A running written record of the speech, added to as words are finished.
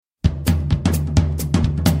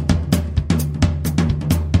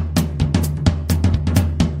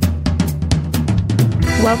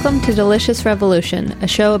Welcome to Delicious Revolution, a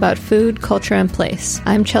show about food, culture, and place.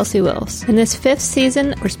 I'm Chelsea Wills. In this 5th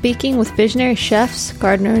season, we're speaking with visionary chefs,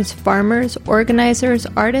 gardeners, farmers, organizers,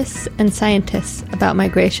 artists, and scientists about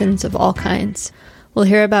migrations of all kinds. We'll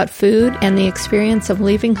hear about food and the experience of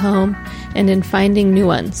leaving home and in finding new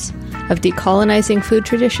ones, of decolonizing food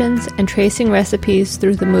traditions and tracing recipes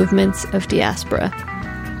through the movements of diaspora.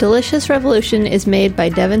 Delicious Revolution is made by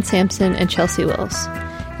Devin Sampson and Chelsea Wills.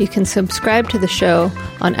 You can subscribe to the show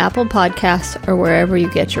on Apple Podcasts or wherever you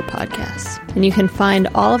get your podcasts. And you can find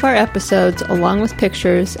all of our episodes along with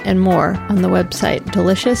pictures and more on the website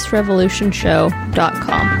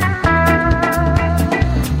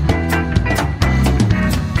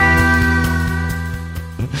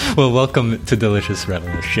deliciousrevolutionshow.com. Well, welcome to Delicious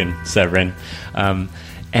Revolution, Severin. And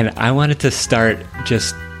I wanted to start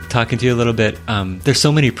just talking to you a little bit. There's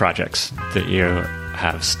so many projects that you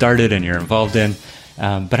have started and you're involved in.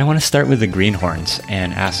 But I want to start with the Greenhorns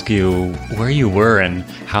and ask you where you were and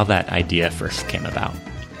how that idea first came about.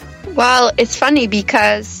 Well, it's funny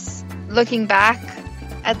because looking back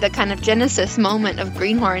at the kind of genesis moment of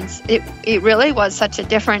Greenhorns, it really was such a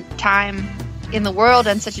different time in the world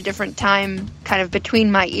and such a different time kind of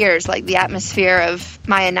between my ears, like the atmosphere of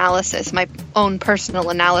my analysis, my own personal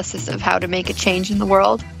analysis of how to make a change in the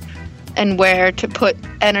world and where to put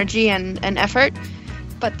energy and effort.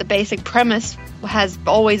 But the basic premise has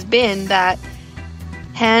always been that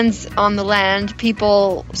hands on the land,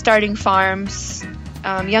 people starting farms,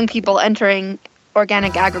 young people entering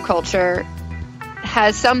organic agriculture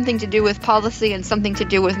has something to do with policy and something to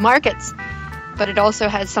do with markets, but it also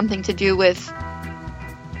has something to do with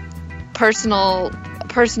personal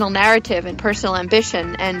narrative and personal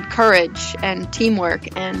ambition and courage and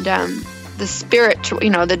teamwork and the spirit,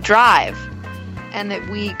 the drive, and that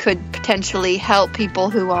we could potentially help people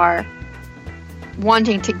who are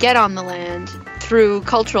wanting to get on the land through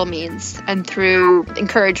cultural means and through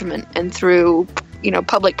encouragement and through,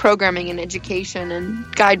 public programming and education and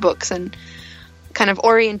guidebooks and kind of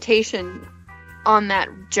orientation on that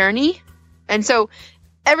journey. And so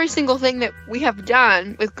every single thing that we have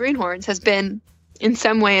done with Greenhorns has been in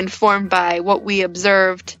some way informed by what we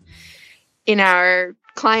observed in our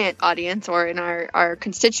client audience or in our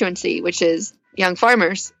constituency, which is young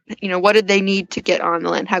farmers. What did they need to get on the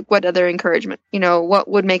land? What other encouragement? What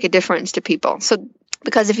would make a difference to people? So,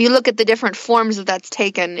 because if you look at the different forms that that's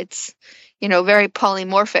taken, it's, very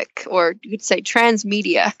polymorphic, or you could say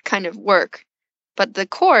transmedia kind of work. But the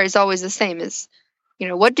core is always the same: is,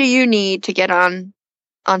 what do you need to get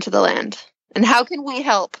onto the land? And how can we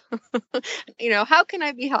help? How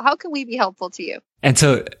can we be helpful to you? And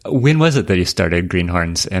so when was it that you started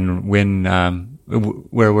Greenhorns, and when,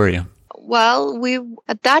 where were you? Well,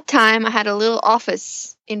 at that time, I had a little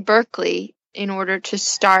office in Berkeley in order to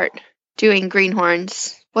start doing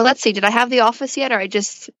Greenhorns. Well, let's see. Did I have the office yet, or I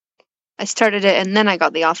started it and then I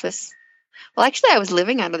got the office? Well, actually, I was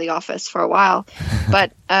living out of the office for a while,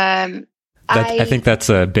 but I think that's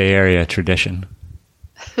a Bay Area tradition.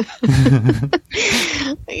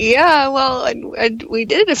 Yeah, well, and we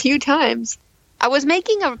did it a few times. I was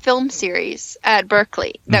making a film series at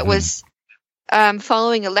Berkeley that was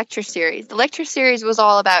following a lecture series. The lecture series was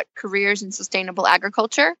all about careers in sustainable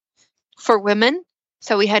agriculture for women.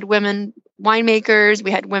 So we had women winemakers,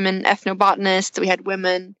 we had women ethnobotanists, we had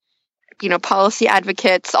women, policy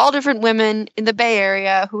advocates, all different women in the Bay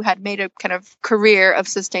Area who had made a kind of career of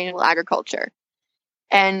sustainable agriculture,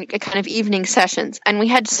 and a kind of evening sessions. And we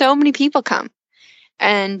had so many people come.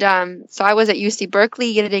 And so I was at UC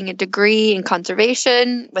Berkeley getting a degree in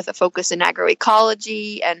conservation with a focus in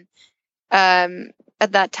agroecology, and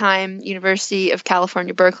at that time, University of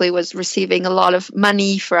California, Berkeley was receiving a lot of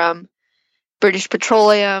money from British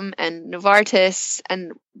Petroleum and Novartis,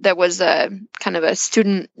 and there was a kind of a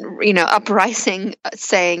student, uprising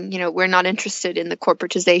saying, we're not interested in the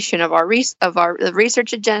corporatization of the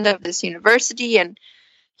research agenda of this university, and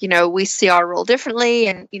we see our role differently,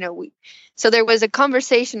 and so there was a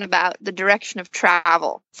conversation about the direction of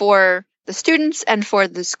travel for the students and for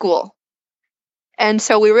the school. And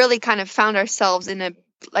so we really kind of found ourselves in an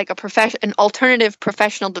alternative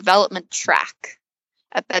professional development track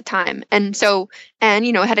at that time. And so,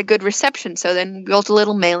 had a good reception. So then we built a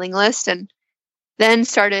little mailing list and then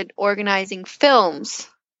started organizing films.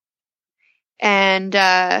 And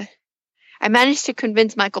I managed to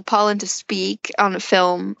convince Michael Pollan to speak on a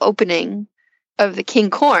film opening of The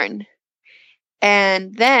King Corn.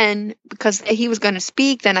 And then, because he was going to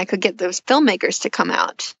speak, then I could get those filmmakers to come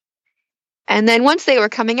out. And then once they were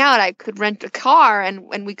coming out, I could rent a car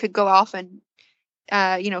and we could go off and,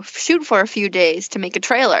 shoot for a few days to make a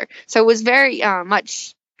trailer. So it was very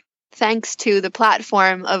much thanks to the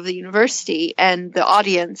platform of the university and the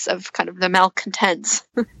audience of kind of the malcontents.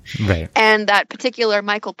 Right. And that particular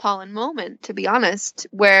Michael Pollan moment, to be honest,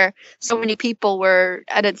 where so many people were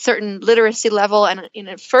at a certain literacy level and in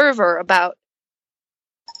a fervor about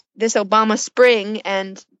this Obama spring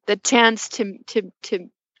and the chance to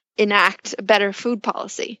enact a better food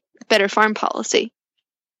policy, a better farm policy.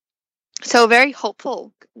 So a very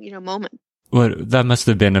hopeful, moment. Well, that must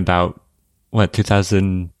have been about,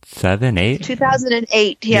 2007, 8?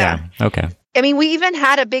 2008, yeah. Okay. I mean, we even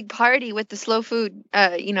had a big party with the Slow Food,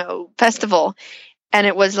 festival. And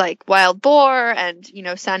it was like wild boar and,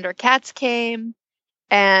 Sandor Katz came.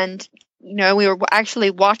 And, we were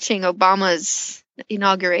actually watching Obama's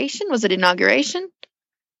inauguration. Was it inauguration?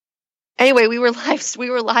 Anyway, we were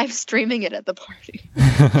live streaming it at the party.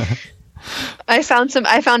 I found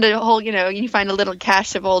a whole, you find a little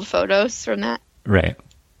cache of old photos from that. Right.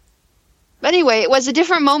 But anyway, it was a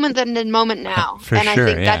different moment than the moment now. For and sure,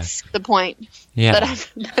 I think that's the point that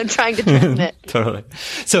I'm trying to transmit. Totally.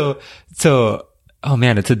 So, oh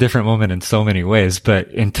man, it's a different moment in so many ways, but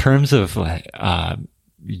in terms of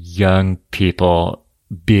young people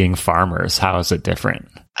being farmers, how is it different?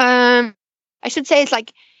 I should say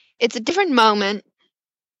it's a different moment.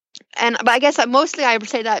 But I guess mostly I would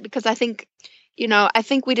say that because I think, I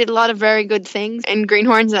think we did a lot of very good things in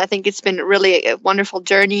Greenhorns, and I think it's been really a wonderful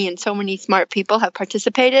journey, and so many smart people have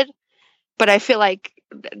participated. But I feel like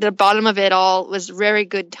the bottom of it all was very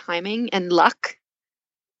good timing and luck,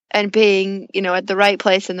 and being, at the right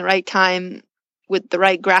place in the right time with the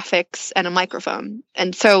right graphics and a microphone.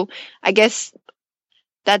 And so I guess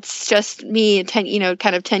that's just me 10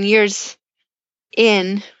 years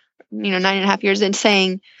in, 9.5 years in,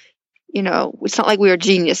 saying, it's not like we were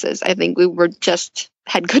geniuses. I think we were just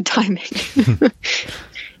had good timing.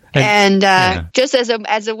 And just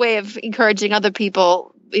as a way of encouraging other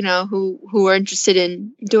people, who are interested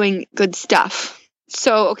in doing good stuff.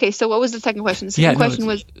 So what was the second question? The second question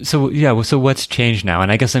was so what's changed now?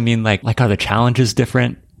 And I guess I mean like are the challenges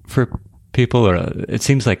different for people, or it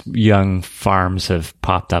seems like young farms have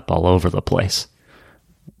popped up all over the place.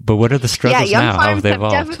 But what are the struggles now? How have they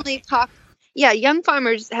evolved? Young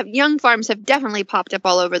farms have definitely popped up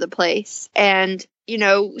all over the place. And,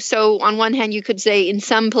 so on one hand, you could say in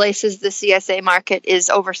some places the CSA market is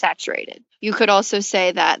oversaturated. You could also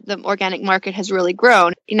say that the organic market has really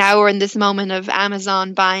grown. Now we're in this moment of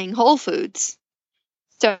Amazon buying Whole Foods.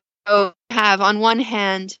 So you have on one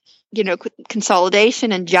hand,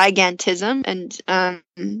 consolidation and gigantism and,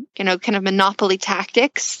 kind of monopoly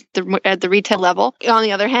tactics at the retail level. On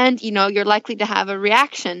the other hand, you're likely to have a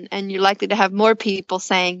reaction, and you're likely to have more people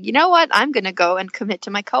saying, you know what, I'm going to go and commit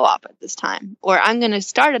to my co-op at this time, or I'm going to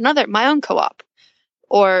start my own co-op,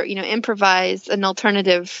 or, improvise an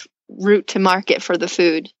alternative route to market for the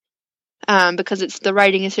food, because the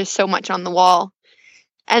writing is just so much on the wall.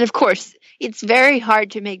 And of course, it's very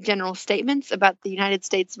hard to make general statements about the United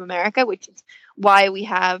States of America, which is why we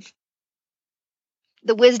have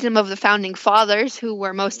the wisdom of the founding fathers, who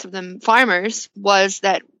were most of them farmers, was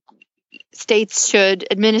that states should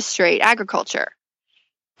administrate agriculture.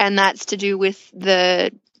 And that's to do with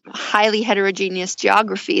the highly heterogeneous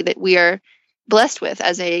geography that we are blessed with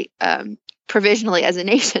provisionally as a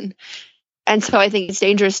nation. And so I think it's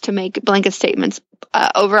dangerous to make blanket statements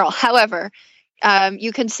overall. However,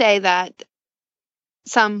 you can say that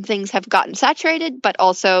some things have gotten saturated, but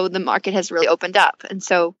also the market has really opened up. And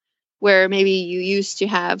so where maybe you used to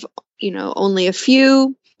have, only a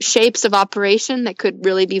few shapes of operation that could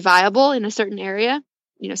really be viable in a certain area,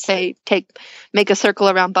 say make a circle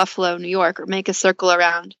around Buffalo, New York, or make a circle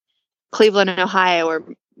around Cleveland, Ohio, or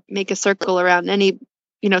make a circle around any,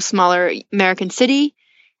 smaller American city.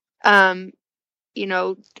 Those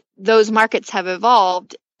markets have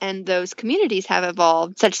evolved, and those communities have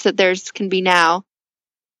evolved such that can be now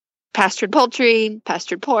pastured poultry,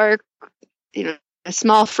 pastured pork,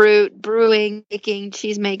 small fruit, brewing, baking,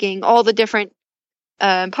 cheese making, all the different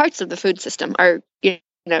parts of the food system are,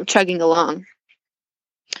 chugging along.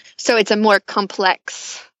 So it's a more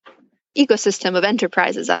complex ecosystem of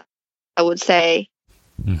enterprises, I would say,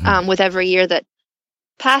 with every year that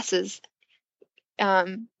passes.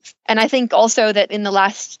 And I think also that in the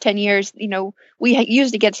last 10 years, we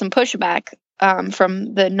used to get some pushback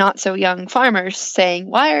from the not so young farmers saying,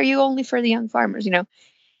 why are you only for the young farmers?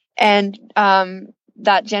 And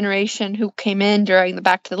that generation who came in during the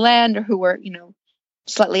Back to the Land, or who were,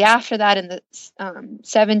 slightly after that in the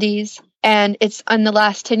 70s. And it's in the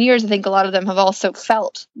last 10 years, I think a lot of them have also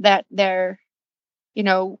felt that they're,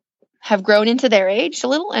 have grown into their age a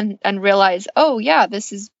little and realize, oh yeah,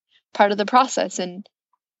 this is part of the process. And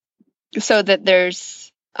so that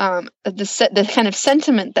there's the kind of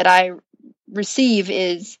sentiment that I receive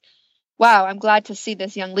is, wow, I'm glad to see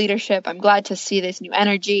this young leadership. I'm glad to see this new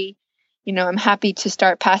energy. I'm happy to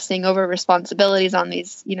start passing over responsibilities on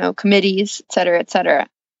these, committees, et cetera, et cetera.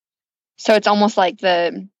 So it's almost like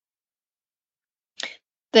the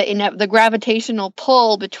gravitational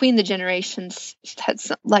pull between the generations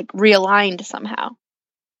has like realigned somehow.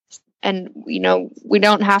 And, we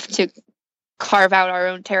don't have to carve out our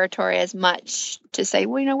own territory as much to say,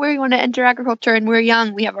 well, we want to enter agriculture and we're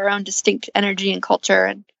young. We have our own distinct energy and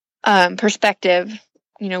culture and perspective,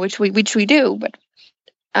 which we do. But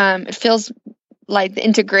it feels like the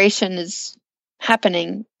integration is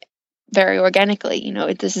happening very organically.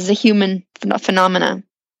 This is a human phenomena.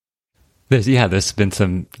 There's been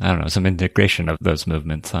some integration of those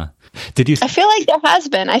movements, huh? I feel like there has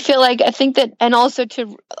been. I think that, and also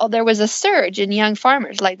there was a surge in young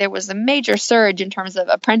farmers. Like there was a major surge in terms of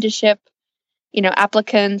apprenticeship,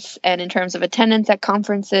 applicants, and in terms of attendance at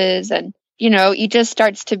conferences. And, it just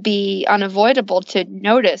starts to be unavoidable to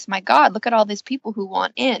notice, my God, look at all these people who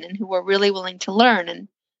want in and who are really willing to learn and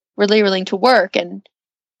really willing to work. And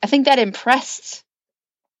I think that impressed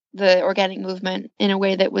the organic movement in a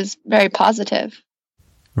way that was very positive.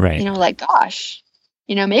 Right. Like, gosh,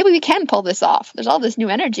 maybe we can pull this off. There's all this new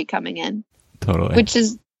energy coming in. Totally. Which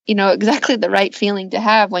is, exactly the right feeling to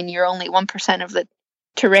have when you're only 1% of the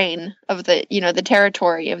terrain of the, the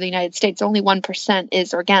territory of the United States. Only 1%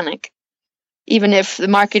 is organic. Even if the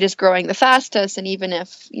market is growing the fastest, and even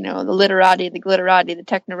if, the literati, the glitterati, the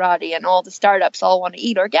technorati, and all the startups all want to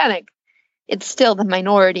eat organic, it's still the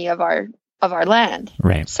minority of our land.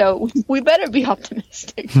 Right. So we better be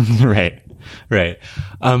optimistic. Right.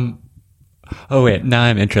 Oh, wait. Now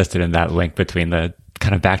I'm interested in that link between the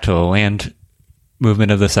kind of back to the land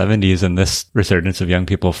movement of the 70s and this resurgence of young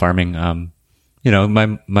people farming.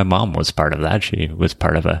 My mom was part of that. She was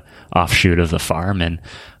part of a offshoot of the farm. And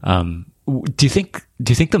do you think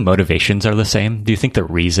the motivations are the same? Do you think the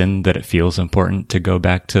reason that it feels important to go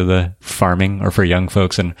back to the farming, or for young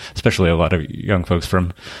folks, and especially a lot of young folks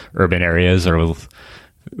from urban areas or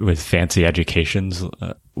with fancy educations,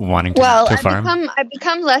 wanting to farm? I've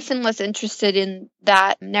become less and less interested in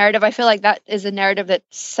that narrative. I feel like that is a narrative that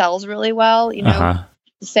sells really well.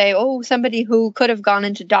 Say, somebody who could have gone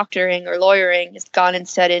into doctoring or lawyering has gone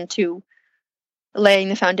instead into laying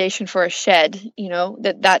the foundation for a shed.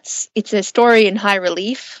 It's a story in high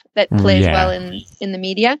relief that plays well in the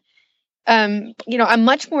media. I'm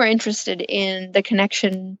much more interested in the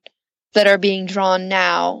connection that are being drawn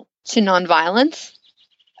now to nonviolence,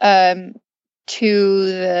 to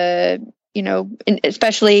the,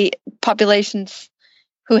 especially populations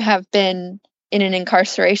who have been in an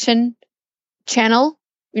incarceration channel.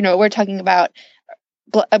 We're talking about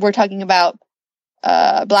Black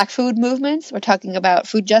food movements. We're talking about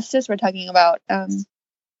food justice. We're talking about,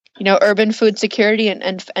 urban food security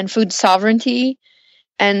and food sovereignty,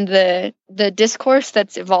 and the discourse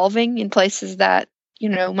that's evolving in places that,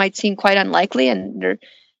 might seem quite unlikely and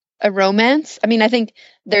a romance. I mean, I think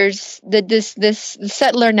there's this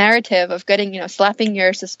settler narrative of getting, slapping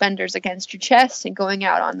your suspenders against your chest and going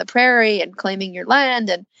out on the prairie and claiming your land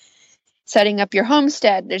and setting up your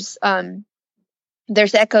homestead. There's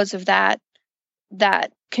echoes of that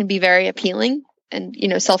can be very appealing,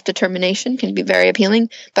 and self-determination can be very appealing.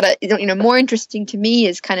 But more interesting to me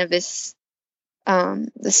is kind of this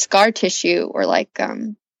the scar tissue, or like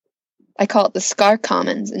I call it the scar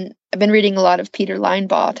commons. And I've been reading a lot of Peter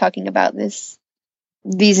Linebaugh talking about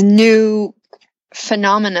these new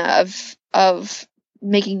phenomena of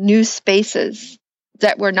making new spaces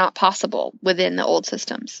that were not possible within the old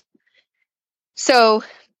systems. So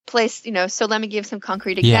let me give some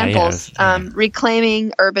concrete examples.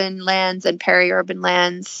 Reclaiming urban lands and peri-urban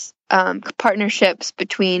lands, partnerships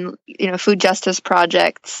between, food justice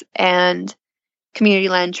projects and community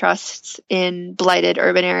land trusts in blighted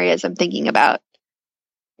urban areas. I'm thinking about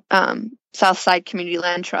Southside Community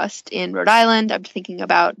Land Trust in Rhode Island. I'm thinking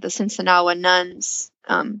about the Sinsinawa nuns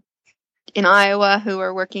in Iowa who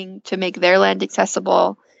are working to make their land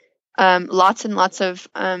accessible. Lots and lots of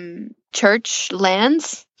church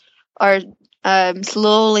lands are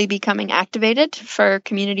slowly becoming activated for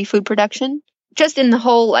community food production. Just in the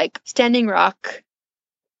whole Standing Rock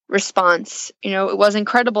response, it was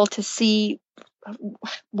incredible to see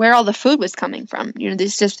where all the food was coming from.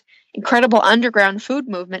 There's just incredible underground food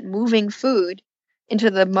movement, moving food into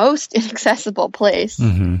the most inaccessible place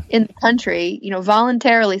in the country,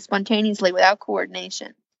 voluntarily, spontaneously, without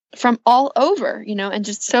coordination, from all over, and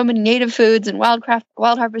just so many native foods and wild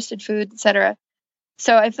harvested food, etc.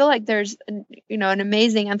 So I feel like there's, an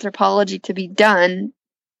amazing anthropology to be done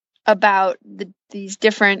about these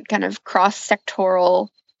different kind of cross-sectoral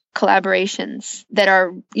collaborations that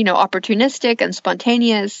are, opportunistic and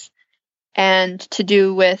spontaneous, and to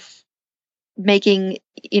do with making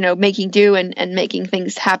do and making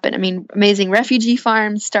things happen. I mean, amazing refugee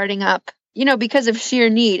farms starting up, because of sheer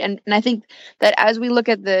need. And I think that as we look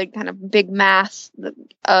at the kind of big mass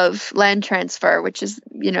of land transfer, which is,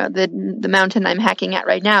 the mountain I'm hacking at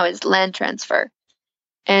right now is land transfer.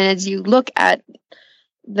 And as you look at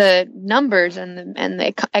the numbers and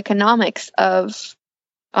the economics of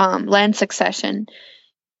land succession,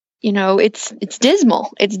 it's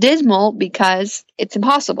dismal. It's dismal because it's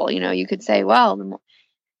impossible. You could say, well, the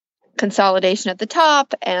consolidation at the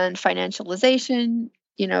top and financialization,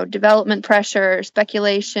 development pressure,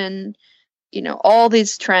 speculation, all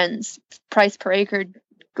these trends, price per acre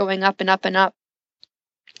going up and up and up.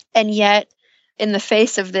 And yet, in the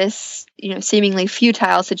face of this, seemingly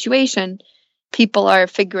futile situation, people are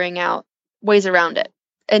figuring out ways around it.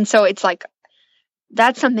 And so it's like,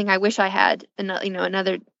 that's something I wish I had,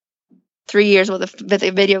 another 3 years with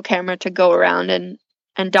a video camera to go around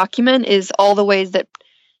and document, is all the ways that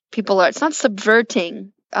people are. It's not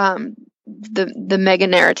subverting the mega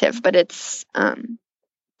narrative, but it's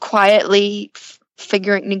quietly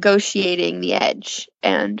negotiating the edge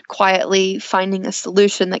and quietly finding a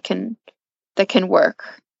solution that can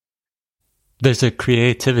work. There's a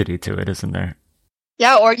creativity to it, isn't there?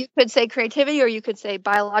 Yeah, or you could say creativity, or you could say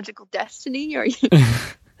biological destiny, or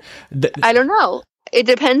I don't know. It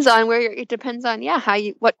depends on how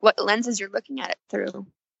you what lenses you're looking at it through.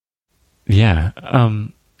 Yeah.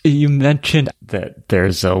 You mentioned that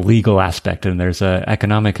there's a legal aspect and there's an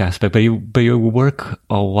economic aspect, but you work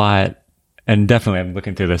a lot, and definitely I'm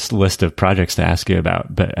looking through this list of projects to ask you about,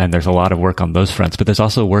 and there's a lot of work on those fronts, but there's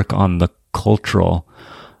also work on the cultural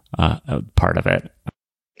part of it.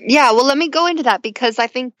 Yeah, well, let me go into that, because I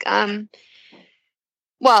think, so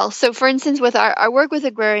for instance, with our work with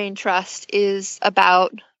Agrarian Trust is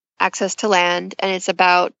about access to land, and it's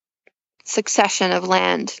about succession of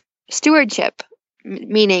land stewardship,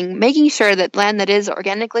 meaning making sure that land that is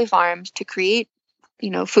organically farmed to create,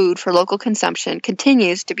 food for local consumption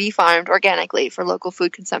continues to be farmed organically for local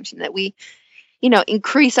food consumption, that we,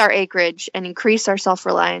 increase our acreage and increase our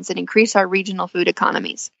self-reliance and increase our regional food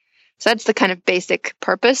economies. So that's the kind of basic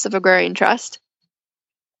purpose of Agrarian Trust.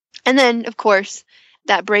 And then, of course,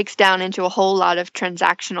 that breaks down into a whole lot of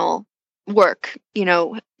transactional work,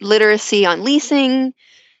 literacy on leasing,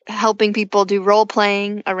 helping people do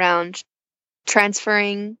role-playing around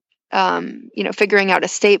transferring, figuring out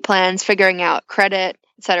estate plans, figuring out credit,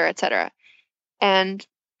 et cetera, et cetera. And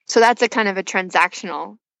so that's a kind of a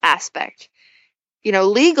transactional aspect.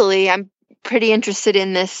 Legally, I'm pretty interested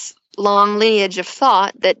in this long lineage of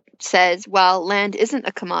thought that says, well, land isn't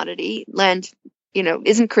a commodity. Land,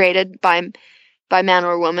 isn't created by man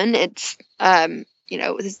or woman. It's,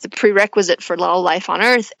 it's the prerequisite for all life on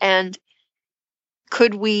Earth. And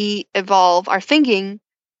could we evolve our thinking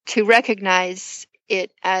to recognize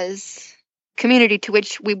it as community to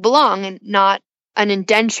which we belong, and not an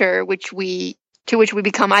indenture to which we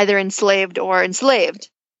become either enslaved or enslaved,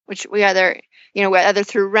 which we either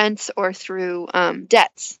through rents or through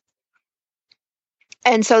debts.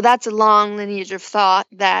 And so that's a long lineage of thought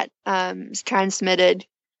that is transmitted,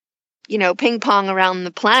 ping pong around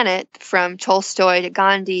the planet, from Tolstoy to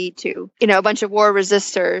Gandhi to, a bunch of war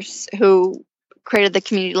resistors who created the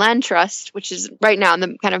Community Land Trust, which is right now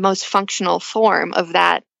the kind of most functional form of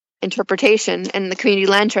that interpretation. And the Community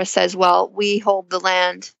Land Trust says, well, we hold the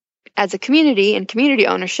land as a community and community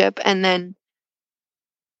ownership, and then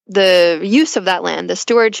the use of that land, the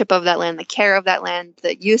stewardship of that land, the care of that land,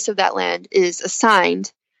 the use of that land is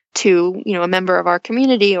assigned to, a member of our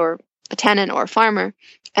community or a tenant or a farmer.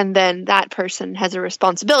 And then that person has a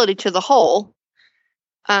responsibility to the whole,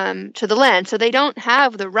 to the land. So they don't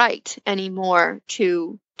have the right anymore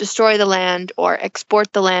to destroy the land or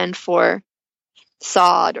export the land for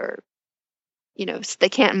sod, or, they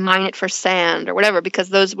can't mine it for sand or whatever, because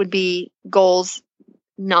those would be goals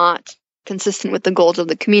not consistent with the goals of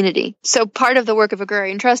the community. So part of the work of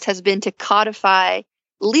Agrarian Trust has been to codify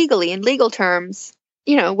legally, in legal terms,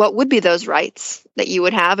 what would be those rights that you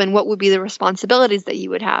would have, and what would be the responsibilities that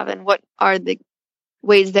you would have, and what are the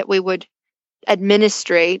ways that we would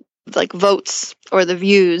administrate, like votes or the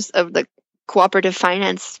views of the cooperative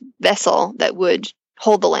finance vessel that would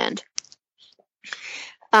hold the land.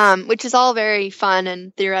 Which is all very fun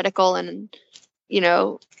and theoretical and,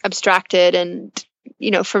 abstracted and,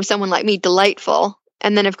 for someone like me, delightful.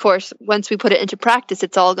 And then, of course, once we put it into practice,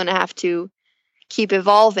 it's all going to have to keep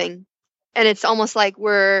evolving. And it's almost like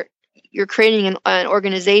we're you're creating an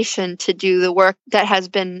organization to do the work that has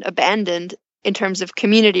been abandoned in terms of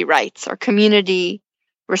community rights or community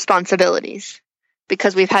responsibilities,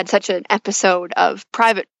 because we've had such an episode of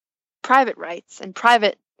private rights and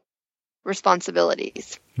private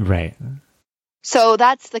responsibilities. Right. So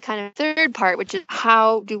that's the kind of third part, which is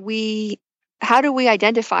how do we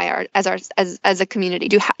identify as a community?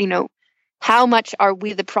 How much are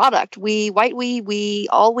we the product? We, white we,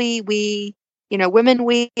 all we, women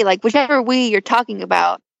we, like whichever we you're talking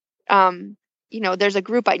about, there's a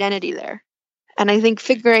group identity there. And I think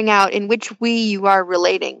figuring out in which we you are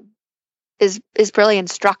relating is really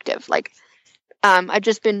instructive. Like, I've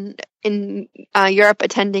just been in Europe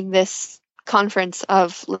attending this conference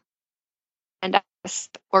of land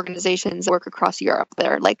organizations that work across Europe.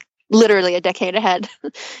 They're like literally a decade ahead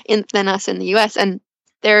than us in the US. And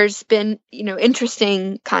there's been,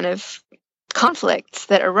 interesting kind of conflicts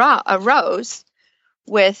that arose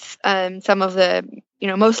with some of the,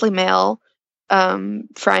 mostly male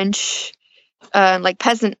French like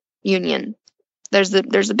peasant union. There's the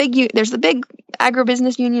big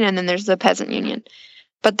agribusiness union, and then there's the peasant union.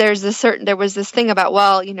 But there was this thing about,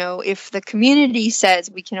 well, if the community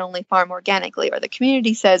says we can only farm organically, or the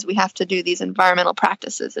community says we have to do these environmental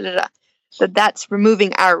practices, that's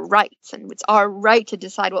removing our rights, and it's our right to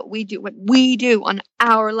decide what we do on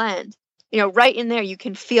our land. Right in there, you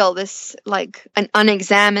can feel this like an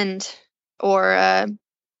unexamined, or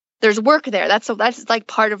there's work there. That's like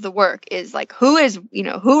part of the work is like, who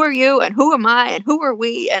are you, and who am I, and who are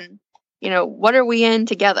we, and what are we in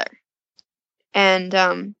together? And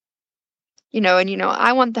I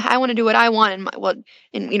want to do what I want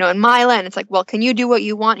in my land. It's like, well, can you do what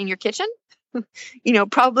you want in your kitchen?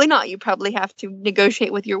 Probably not. You probably have to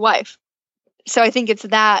negotiate with your wife. So I think it's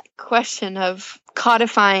that question of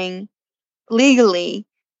codifying legally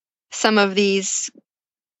some of these,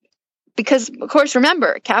 because of course,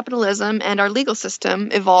 remember, capitalism and our legal system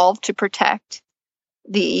evolved to protect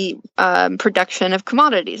the production of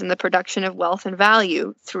commodities and the production of wealth and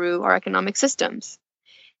value through our economic systems,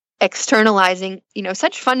 externalizing,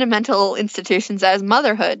 such fundamental institutions as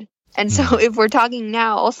motherhood. And so if we're talking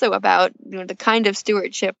now also about, the kind of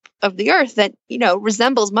stewardship of the earth that,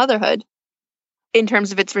 resembles motherhood in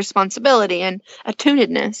terms of its responsibility and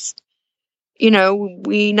attunedness,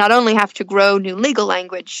 we not only have to grow new legal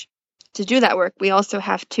language to do that work, we also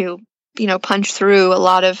have to, punch through a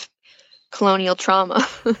lot of colonial trauma.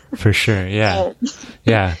 For sure. Yeah.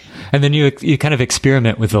 Yeah. And then you kind of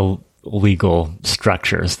experiment with the legal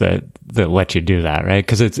structures that let you do that, right?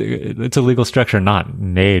 Because it's a legal structure not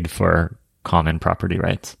made for common property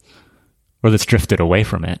rights, or that's drifted away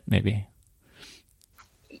from it, maybe.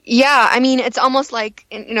 Yeah. I mean, it's almost like,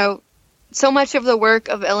 so much of the work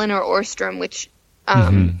of Elinor Ostrom, which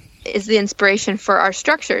is the inspiration for our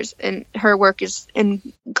structures, and her work is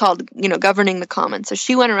called Governing the Commons. So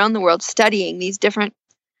she went around the world studying these different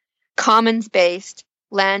commons-based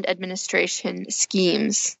land administration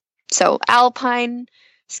schemes. So alpine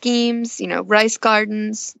schemes, rice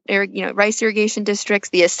gardens, rice irrigation districts.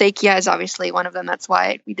 The acequia is obviously one of them. That's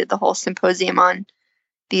why we did the whole symposium on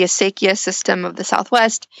the acequia system of the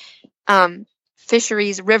Southwest.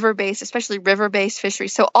 Fisheries, river-based, especially river-based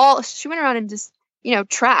fisheries. So she went around and just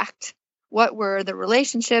tracked what were the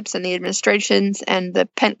relationships and the administrations and the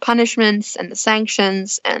punishments and the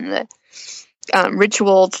sanctions and the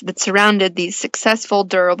rituals that surrounded these successful,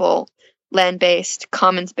 durable, land-based,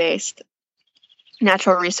 commons-based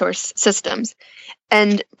natural resource systems.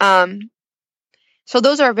 And so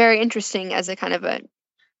those are very interesting as a kind of an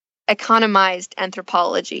economized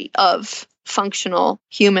anthropology of functional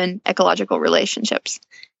human ecological relationships.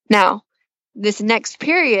 Now, this next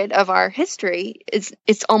period of our history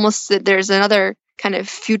it's almost that there's another kind of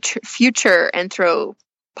future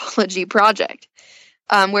anthropology project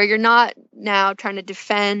where you're not now trying to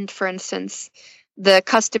defend, for instance, the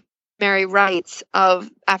customary rights of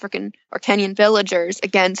African or Kenyan villagers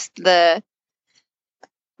against the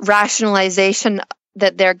rationalization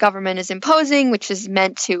that their government is imposing, which is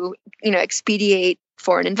meant to, expedite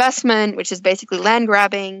foreign investment, which is basically land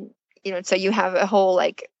grabbing. So you have a whole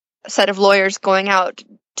set of lawyers going out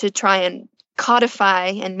to try and codify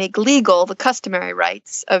and make legal the customary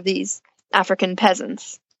rights of these African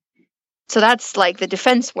peasants. So that's like the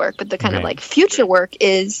defense work, but the kind of future work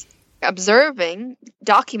is observing,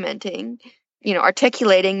 documenting,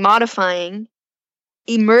 articulating, modifying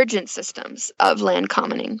emergent systems of land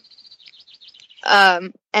commoning.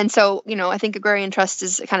 And so, I think Agrarian Trust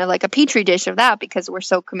is kind of like a petri dish of that, because we're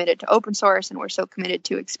so committed to open source and we're so committed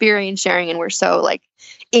to experience sharing, and we're so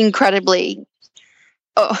incredibly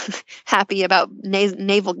happy about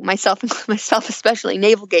navel myself especially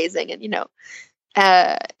navel gazing and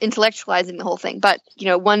intellectualizing the whole thing. But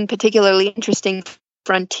one particularly interesting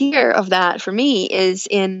frontier of that for me is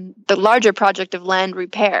in the larger project of land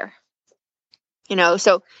repair.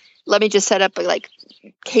 So let me just set up a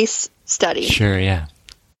case study. Sure, yeah.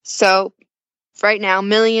 So right now,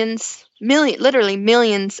 literally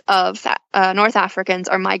millions of North Africans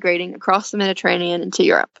are migrating across the Mediterranean into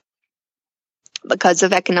Europe because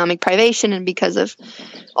of economic privation and because of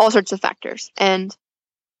all sorts of factors. And,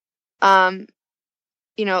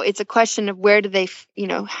 it's a question of where do they,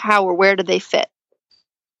 how or where do they fit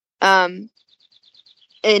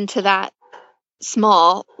into that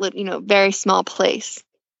small, very small place.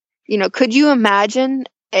 Could you imagine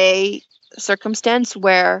a circumstance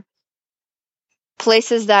where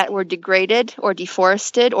places that were degraded or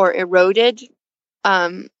deforested or eroded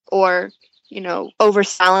or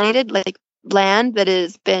oversalinated, like land that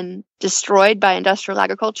has been destroyed by industrial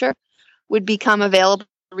agriculture, would become available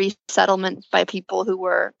for resettlement by people who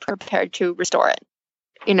were prepared to restore it?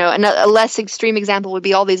 And a less extreme example would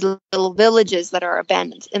be all these little villages that are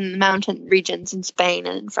abandoned in the mountain regions in Spain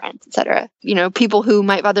and in France, etc. People who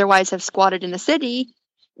might otherwise have squatted in the city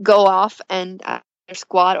go off and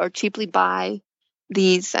squat or cheaply buy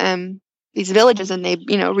these villages, and they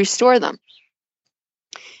restore them.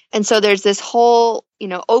 And so there's this whole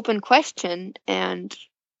open question, and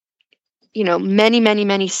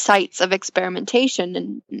many sites of experimentation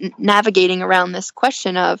and navigating around this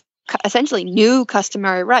question of essentially new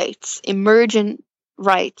customary rights, emergent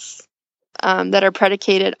rights that are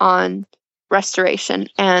predicated on restoration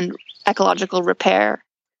and ecological repair.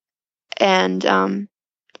 And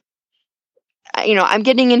I'm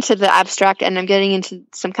getting into the abstract and I'm getting into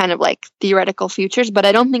some kind of theoretical futures, but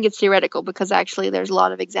I don't think it's theoretical because actually there's a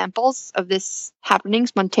lot of examples of this happening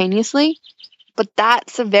spontaneously. But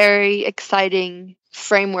that's a very exciting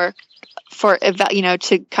framework for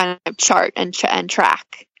to kind of chart and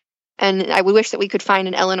track. And I would wish that we could find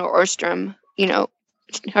an Elinor Ostrom,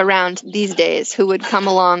 around these days, who would come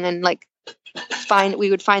along and we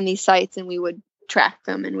would find these sites and we would track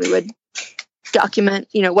them and we would document,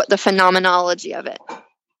 what the phenomenology of it.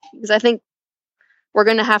 Because I think we're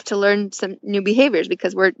going to have to learn some new behaviors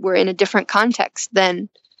because we're in a different context than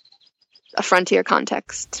a frontier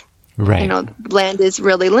context. Right. Land is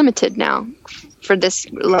really limited now for this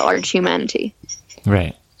large humanity.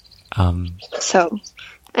 Right. So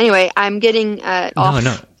anyway, I'm getting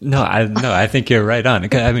off. No. I think you're right on.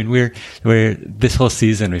 I mean, we're this whole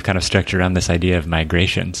season we've kind of structured around this idea of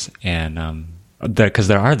migrations, and because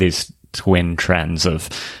there are these twin trends of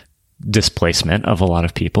displacement of a lot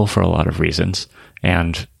of people for a lot of reasons,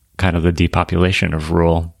 and kind of the depopulation of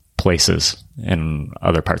rural places in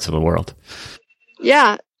other parts of the world.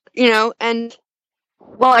 Yeah, and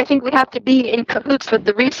I think we have to be in cahoots with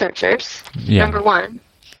the researchers. Yeah. Number one.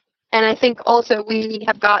 And I think also we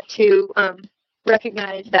have got to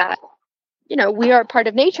recognize that, we are part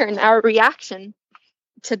of nature, and our reaction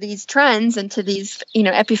to these trends and to these,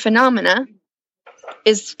 epiphenomena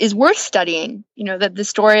is worth studying. That the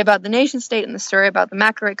story about the nation state and the story about the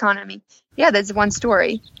macroeconomy, that's one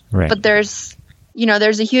story. Right. But there's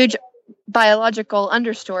a huge biological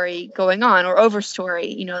understory going on, or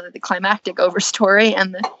overstory, the climactic overstory,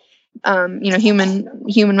 and the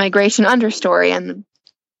human migration understory,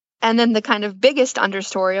 and then the kind of biggest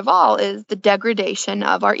understory of all is the degradation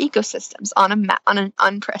of our ecosystems on an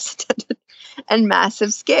unprecedented and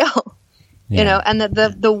massive scale. Yeah. And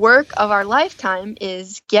the work of our lifetime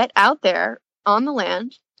is get out there on the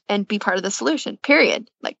land and be part of the solution, period.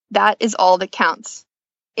 That is all that counts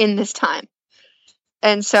in this time.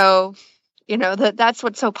 And so, that's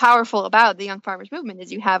what's so powerful about the Young Farmers Movement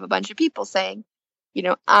is you have a bunch of people saying,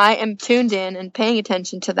 I am tuned in and paying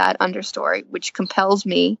attention to that understory, which compels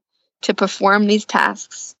me to perform these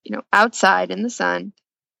tasks, outside in the sun,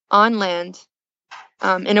 on land,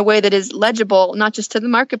 in a way that is legible, not just to the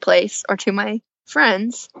marketplace or to my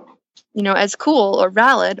friends, as cool or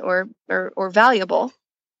valid or valuable,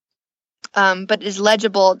 but is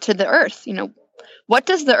legible to the earth. What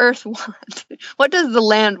does the earth want? What does the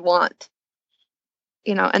land want?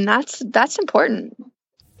 And that's important.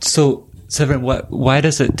 So, Severin, why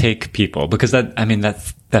does it take people? Because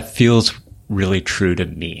that feels really true to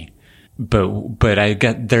me. But I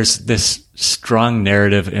get there's this strong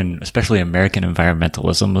narrative in especially American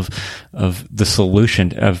environmentalism of the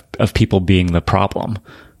solution of people being the problem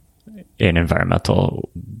in environmental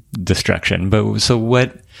destruction. But so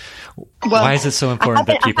what? Why is it so important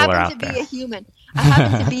that people are out there? I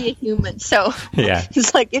happen to be a human, so yeah.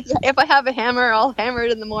 It's if I have a hammer, I'll hammer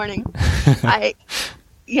it in the morning.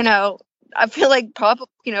 I feel like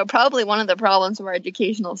probably one of the problems of our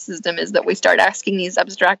educational system is that we start asking these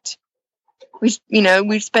abstract. We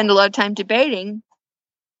spend a lot of time debating.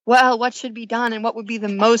 Well, what should be done, and what would be the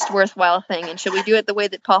most worthwhile thing, and should we do it the way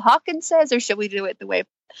that Paul Hawkins says, or should we do it the way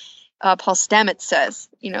Paul Stamets says?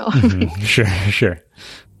 Sure.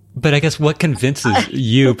 But I guess what convinces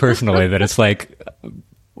you personally that it's like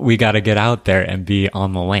we got to get out there and be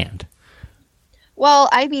on the land? Well,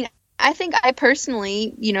 I mean, I think I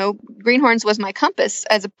personally, Greenhorns was my compass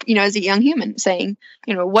as a young human, saying,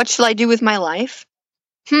 what shall I do with my life?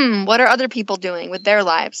 What are other people doing with their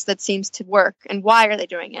lives that seems to work? And why are they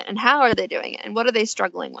doing it? And how are they doing it? And what are they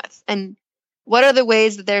struggling with? And what are the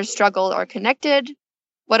ways that their struggles are connected?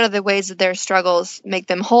 What are the ways that their struggles make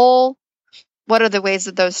them whole? What are the ways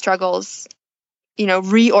that those struggles,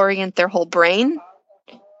 reorient their whole brain?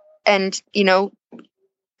 And,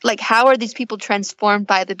 how are these people transformed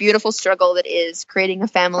by the beautiful struggle that is creating a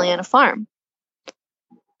family and a farm?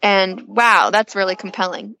 And wow, that's really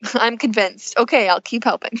compelling. I'm convinced. Okay, I'll keep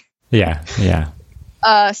helping. Yeah.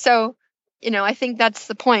 So, I think that's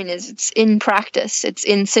the point, is it's in practice. It's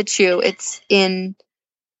in situ. It's in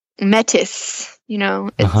metis,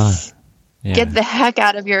 it's get the heck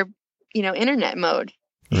out of your, internet mode.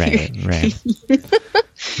 Right.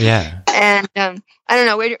 Yeah. And I don't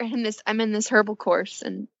know. I'm in this herbal course,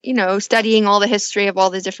 and studying all the history of all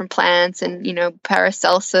the different plants, and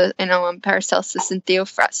Paracelsus. Paracelsus and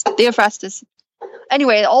Theophrastus.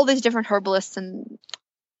 Anyway, all these different herbalists and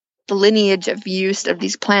the lineage of use of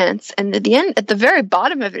these plants. And at the very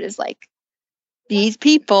bottom of it is like these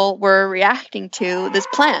people were reacting to this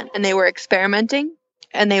plant, and they were experimenting,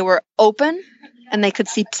 and they were open, and they could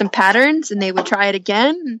see some patterns, and they would try it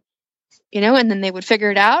again. And then they would figure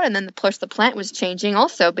it out. And then, of course, the plant was changing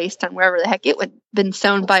also based on wherever the heck it would been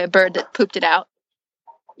sown by a bird that pooped it out.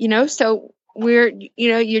 So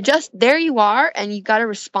you're just, there you are, and you got to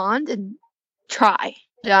respond and try.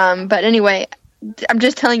 But anyway, I'm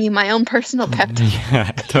just telling you my own personal pep talk.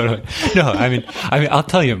 Yeah, totally. No, I mean, I'll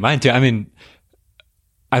tell you mine too. I mean,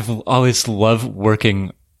 I've always loved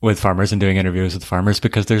working with farmers and doing interviews with farmers,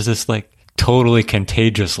 because there's this totally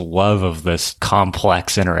contagious love of this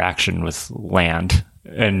complex interaction with land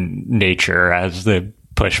and nature as they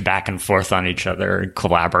push back and forth on each other and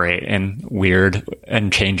collaborate in weird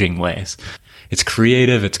and changing ways. It's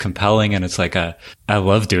creative, it's compelling, and it's I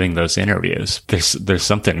love doing those interviews. There's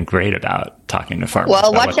something great about talking to farmers.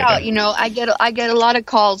 Well, watch out. I get a lot of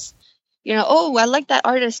calls, oh, I like that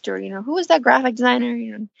artist, or, who was that graphic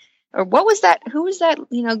designer, or what was that? Who was that?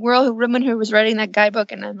 Woman who was writing that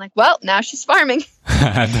guidebook? And I'm like, well, now she's farming.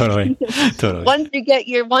 Totally. Once you get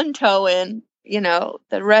your one toe in,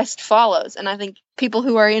 the rest follows. And I think people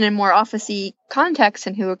who are in a more office-y context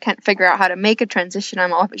and who can't figure out how to make a transition,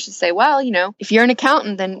 I'm always just say, well, if you're an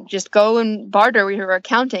accountant, then just go and barter your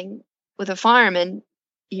accounting with a farm, and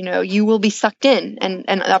you will be sucked in, and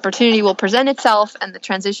an opportunity will present itself, and the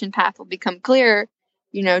transition path will become clear.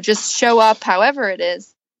 Just show up however it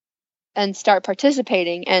is, and start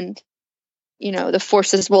participating, and the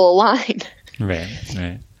forces will align. Right.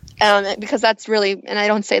 Because that's really, and I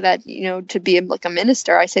don't say that to be a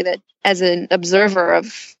minister. I say that as an observer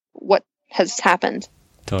of what has happened.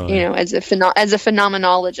 Totally. As a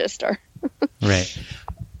phenomenologist. Or right.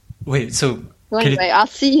 Wait. So anyway, I'll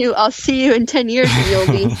see you in 10 years, and you'll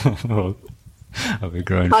be I'll be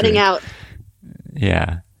growing, cutting out.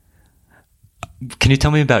 Yeah. Can you tell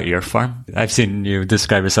me about your farm? I've seen you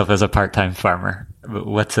describe yourself as a part-time farmer.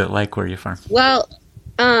 What's it like where you farm? Well,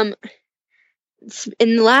 in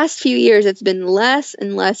the last few years, it's been less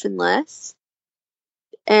and less and less.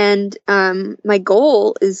 And my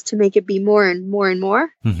goal is to make it be more and more and more.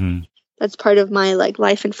 Mm-hmm. That's part of my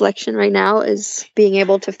life inflection right now, is being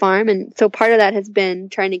able to farm. And so part of that has been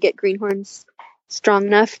trying to get Greenhorns strong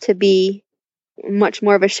enough to be much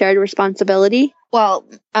more of a shared responsibility. Well,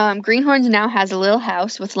 Greenhorns now has a little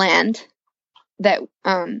house with land that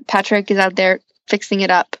Patrick is out there fixing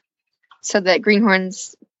it up so that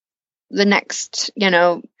Greenhorns, the next,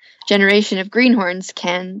 generation of Greenhorns,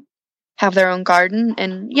 can have their own garden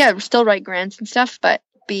and, still write grants and stuff, but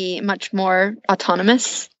be much more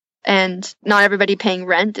autonomous, and not everybody paying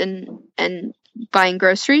rent and buying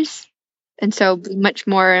groceries. And so be much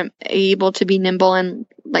more able to be nimble and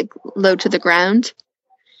low to the ground.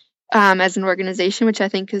 As an organization, which I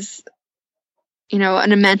think is,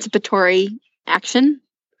 an emancipatory action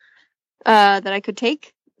that I could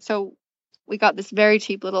take. So we got this very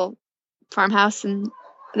cheap little farmhouse in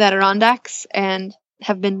the Adirondacks and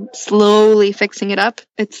have been slowly fixing it up.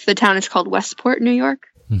 The town is called Westport, New York.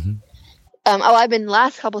 Mm-hmm.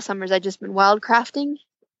 Last couple summers, I've just been wildcrafting,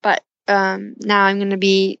 but now I'm going to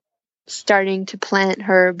be starting to plant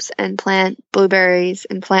herbs and plant blueberries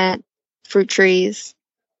and plant fruit trees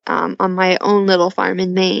on my own little farm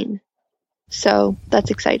in Maine. So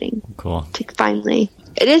that's exciting. Cool. To finally,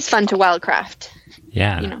 it is fun to wildcraft.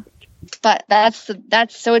 Yeah. But that's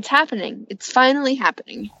so it's happening. It's finally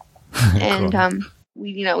happening. And Cool.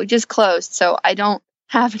 we just closed, so I don't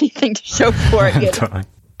have anything to show for it yet. Totally.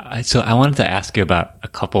 So I wanted to ask you about a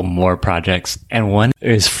couple more projects, and one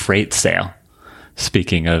is Freight Sail.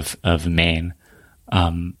 Speaking of Maine,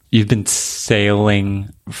 you've been sailing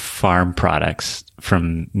farm products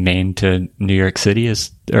from Maine to New York City,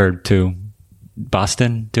 or to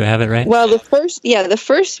Boston. Do I have it right? Well, the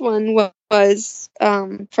first one was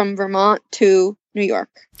from Vermont to New York.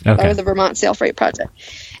 Okay. That was the Vermont Sail Freight Project.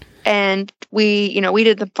 And we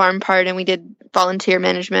did the farm part, and we did volunteer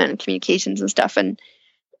management and communications and stuff. And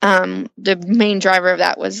the main driver of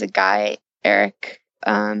that was a guy, Eric,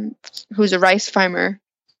 who's a rice farmer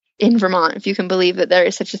in Vermont, if you can believe that there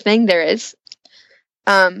is such a thing. There is.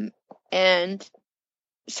 And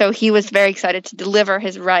so he was very excited to deliver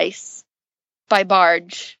his rice by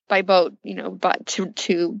barge, by boat, but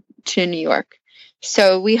to New York.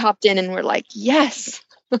 So we hopped in and we're like, yes.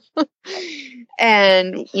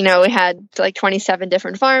 And, we had like 27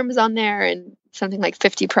 different farms on there and something like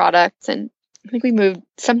 50 products. And I think we moved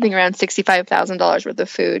something around $65,000 worth of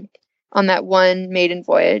food on that one maiden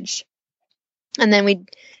voyage. And then we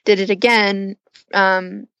did it again,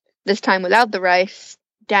 this time without the rice,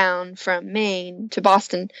 down from Maine to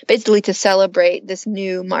Boston, basically to celebrate this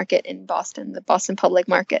new market in Boston, the Boston Public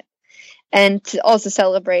Market, and to also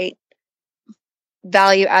celebrate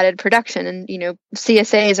value-added production. And,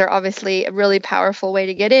 CSAs are obviously a really powerful way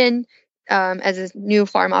to get in as a new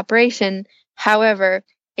farm operation. However,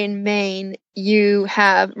 in Maine, you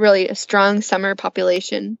have really a strong summer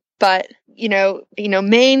population, but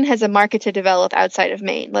Maine has a market to develop outside of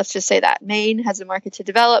Maine. Let's just say that Maine has a market to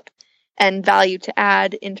develop and value to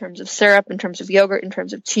add in terms of syrup, in terms of yogurt, in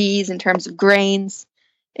terms of cheese, in terms of grains,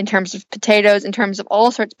 in terms of potatoes, in terms of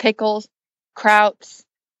all sorts of pickles, krauts,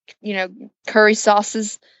 curry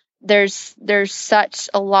sauces. There's such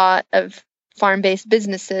a lot of farm-based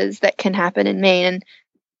businesses that can happen in Maine. And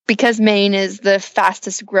because Maine is the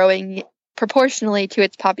fastest growing, proportionally to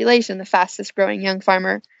its population, the fastest growing young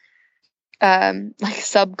farmer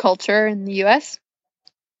subculture in the U.S.,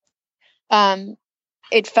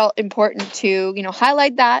 it felt important to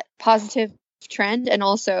highlight that positive trend and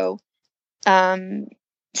also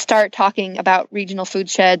start talking about regional food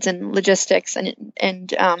sheds and logistics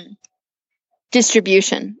and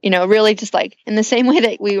distribution. Really just like in the same way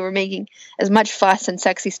that we were making as much fuss and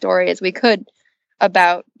sexy story as we could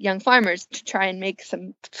about young farmers, to try and make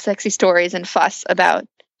some sexy stories and fuss about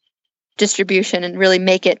distribution and really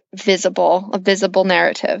make it a visible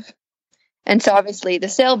narrative. And so obviously the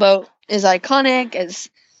sailboat is iconic, is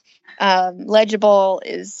legible,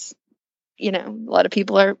 is, a lot of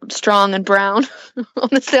people are strong and brown on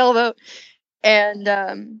the sailboat.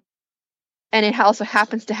 And it also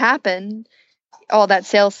happens to happen, all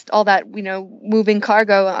that moving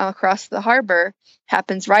cargo across the harbor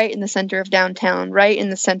happens right in the center of downtown, right in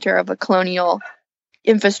the center of a colonial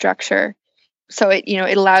infrastructure. So it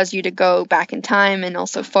allows you to go back in time and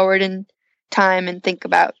also forward in time and think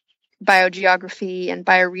about biogeography and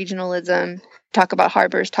bioregionalism, talk about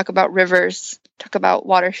harbors, talk about rivers, talk about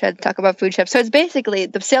watersheds, talk about food sheds. So it's basically,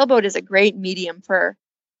 the sailboat is a great medium for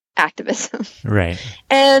activism. Right.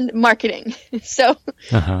 And marketing. So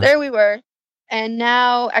there we were. And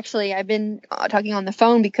now, actually, I've been talking on the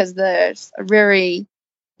phone because the very,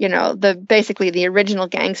 basically the original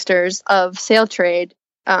gangsters of sail trade,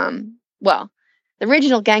 the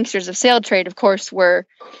original gangsters of sail trade, of course, were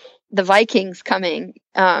the Vikings coming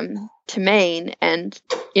to Maine and,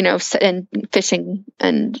 and fishing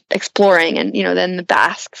and exploring, and, then the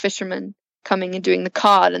Basque fishermen coming and doing the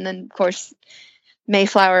cod. And then, of course,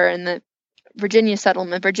 Mayflower and the Virginia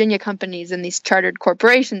settlement, Virginia companies and these chartered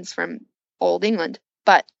corporations from Old England.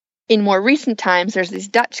 But in more recent times, there's these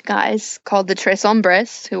Dutch guys called the Tres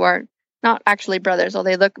Hombres, who are not actually brothers, although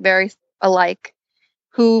they look very alike,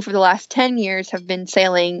 who for the last 10 years have been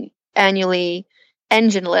sailing annually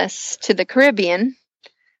engineless to the Caribbean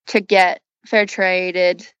to get fair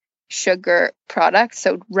traded sugar products,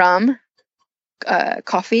 so rum,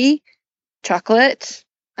 coffee, chocolate,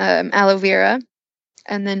 aloe vera,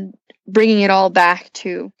 and then bringing it all back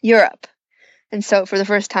to Europe. And so for the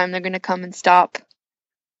first time, they're going to come and stop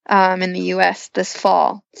in the U.S. this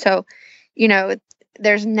fall. So,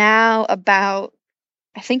 there's now about,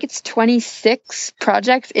 I think it's 26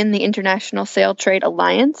 projects in the International Sail Trade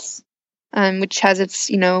Alliance, which has its,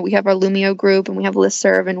 we have our Lumio group and we have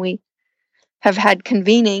listserv, and we have had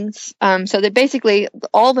convenings. So that basically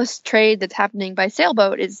all this trade that's happening by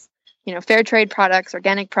sailboat is, fair trade products,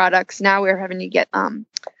 organic products. Now we're having to get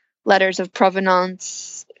letters of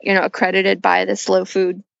provenance, accredited by the slow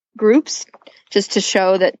food groups, just to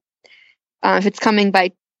show that if it's coming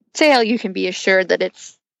by sail, you can be assured that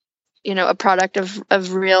it's, a product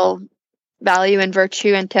of real value and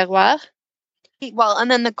virtue and terroir. Well, and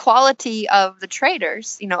then the quality of the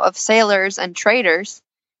traders, of sailors and traders,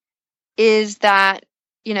 is that,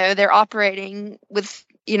 they're operating with,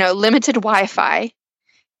 limited Wi-Fi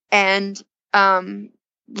and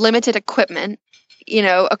limited equipment,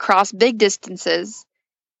 across big distances,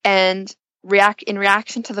 and in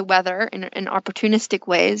reaction to the weather in opportunistic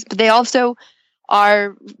ways. But they also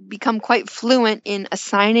become quite fluent in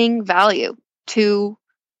assigning value to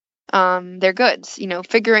their goods,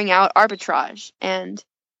 figuring out arbitrage and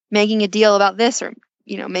making a deal about this or,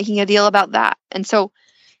 making a deal about that. And so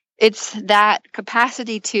it's that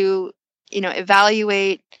capacity to,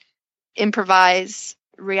 evaluate, improvise,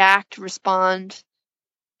 react, respond,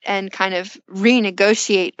 and kind of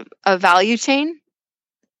renegotiate a value chain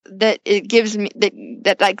that it gives me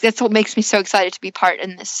that's what makes me so excited to be part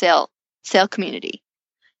in this sale community.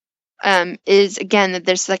 Is again that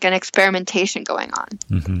there's like an experimentation going on.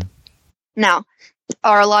 Mm-hmm. Now,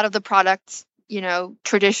 are a lot of the products,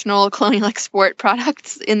 traditional colonial export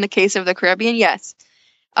products in the case of the Caribbean? Yes.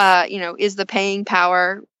 Is the paying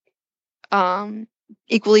power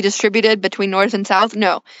equally distributed between North and South?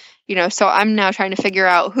 No. So I'm now trying to figure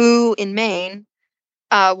out who in Maine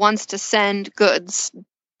wants to send goods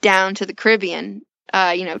down to the Caribbean.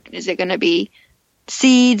 Is it going to be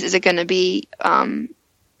seeds? Is it going to be,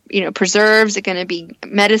 preserves? Is it going to be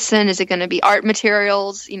medicine? Is it going to be art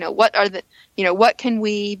materials? What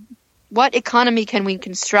economy can we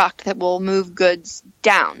construct that will move goods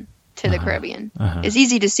down to the Caribbean? It's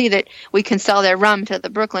easy to see that we can sell their rum to the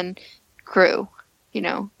Brooklyn crew,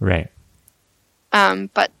 Right.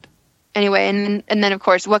 But anyway, and then of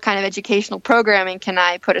course, what kind of educational programming can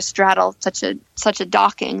I put astraddle such a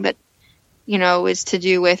docking that, is to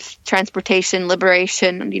do with transportation,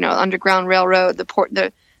 liberation, Underground Railroad,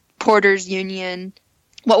 the Porters Union.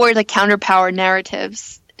 What were the counterpower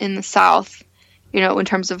narratives in the South, in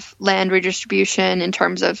terms of land redistribution, in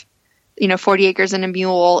terms of, 40 acres and a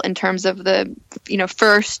mule, in terms of the,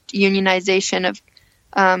 first unionization of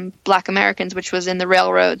Black Americans, which was in the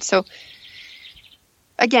railroad. So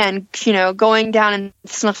again, going down and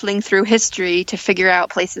snuffling through history to figure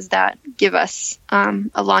out places that give us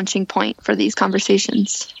a launching point for these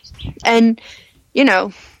conversations. And,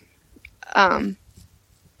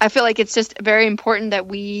 I feel like it's just very important that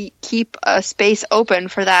we keep a space open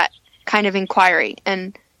for that kind of inquiry.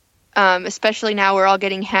 And especially now we're all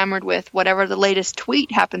getting hammered with whatever the latest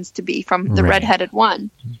tweet happens to be from the redheaded one.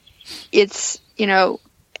 It's,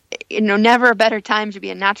 never a better time to be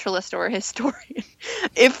a naturalist or a historian,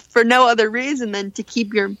 if for no other reason than to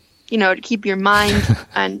keep your mind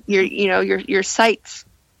and your sights,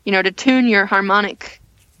 to tune your harmonic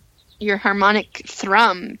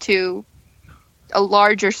thrum to a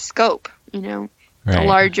larger scope, a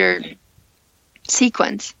larger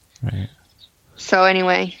sequence. Right. So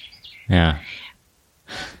anyway. Yeah.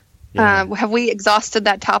 Have we exhausted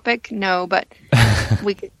that topic? No, but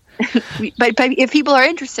we could. But if people are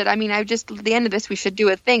interested, at the end of this, we should do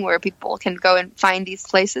a thing where people can go and find these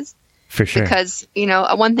places. For sure. Because,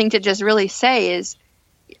 one thing to just really say is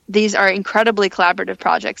these are incredibly collaborative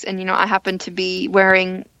projects. And, I happen to be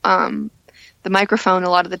wearing the microphone a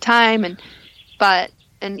lot of the time and a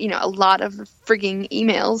lot of frigging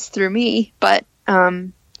emails through me. But,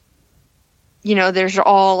 there's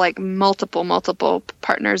all like multiple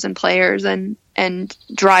partners and players and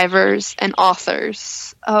drivers and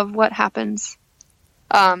authors of what happens.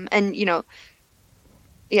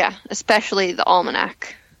 Especially the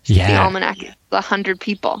Almanac. Yeah. The Almanac is 100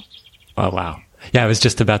 people. Oh, wow. Yeah, I was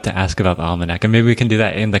just about to ask about the Almanac, and maybe we can do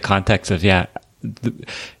that in the context of,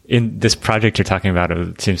 in this project you're talking about,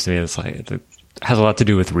 it seems to me it has a lot to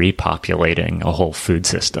do with repopulating a whole food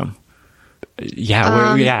system. I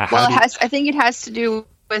think it has to do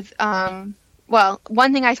with,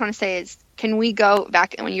 one thing I just want to say is, can we go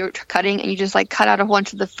back when you're cutting and you just cut out a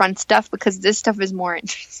bunch of the front stuff, because this stuff is more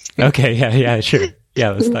interesting. Okay. Yeah, sure. Yeah.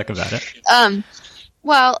 Let's talk about it.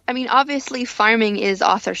 Obviously farming is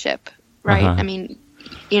authorship, right?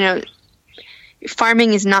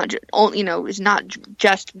 Farming is not,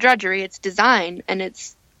 just drudgery, it's design, and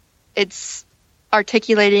it's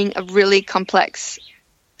articulating a really complex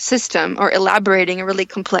system or elaborating a really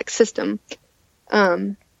complex system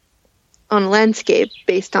on a landscape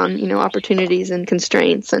based on opportunities and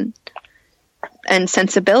constraints and and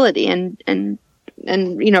sensibility and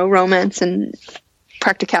romance and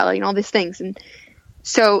practicality and all these things. And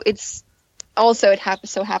so it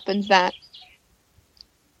happens that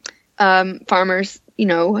farmers,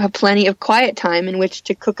 have plenty of quiet time in which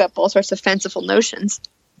to cook up all sorts of fanciful notions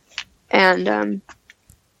and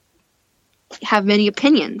have many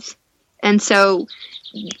opinions. And so,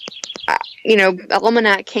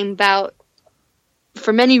 Almanac came about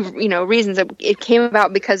for many, reasons. It came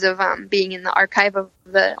about because of being in the archive of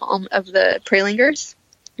the Pralingers,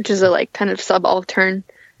 which is a kind of subaltern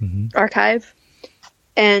archive,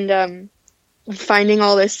 and finding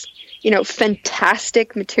all this,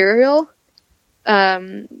 fantastic material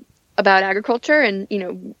about agriculture and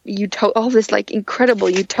all this incredible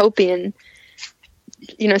utopian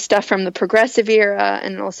stuff from the Progressive era,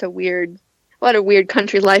 and also a lot of weird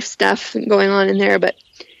country life stuff going on in there. But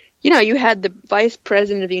you had the Vice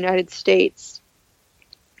President of the United States,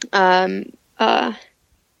 Henry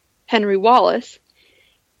Wallace,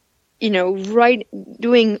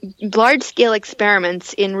 doing large scale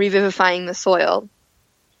experiments in revivifying the soil,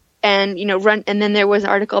 and and then there was an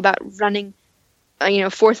article about running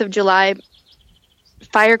 4th of July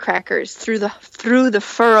firecrackers through the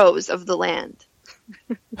furrows of the land.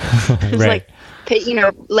 It was right.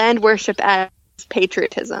 Land worship as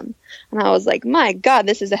patriotism. And I was like, my God,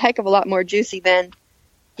 this is a heck of a lot more juicy than,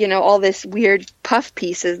 all this weird puff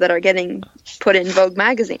pieces that are getting put in Vogue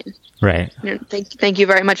magazine. Right. Thank you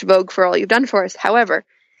very much, Vogue, for all you've done for us. However,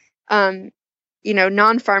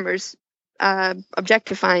 non-farmers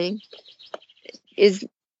objectifying is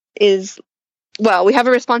well, we have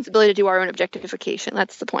a responsibility to do our own objectification.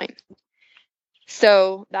 That's the point.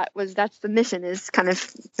 So that's the mission, is kind of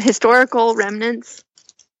historical remnants,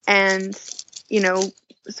 and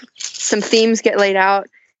some themes get laid out,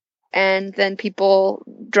 and then people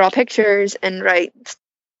draw pictures and write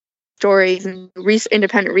stories and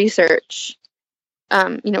independent research,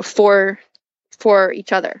 for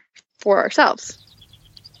each other, for ourselves.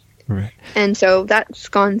 Right. And so that's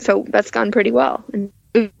gone pretty well. And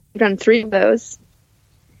we've done 3 of those.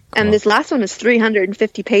 Cool. And this last one is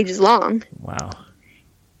 350 pages long. Wow.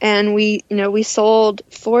 And we sold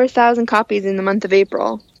 4,000 copies in the month of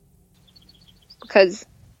April, because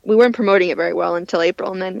we weren't promoting it very well until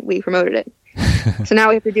April, and then we promoted it. So now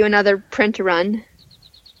we have to do another print run.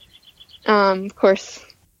 Of course,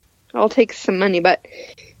 it all takes some money, but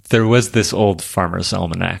there was this old Farmer's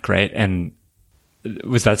Almanac, right? And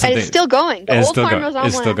was that something? And it's still going. The old Farmer's Almanac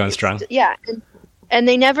is still going strong. Yeah. And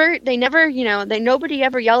they never, nobody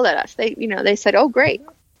ever yelled at us. They said, "Oh, great."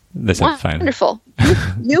 They said, "Fine, wonderful."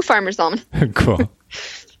 New Farmer's Almanac.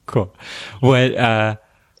 Cool. What? I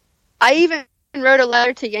even wrote a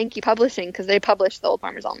letter to Yankee Publishing, because they published the old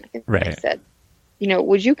Farmer's Almanac. Right. I said,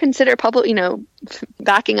 would you consider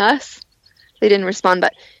backing us? They didn't respond,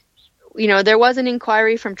 but there was an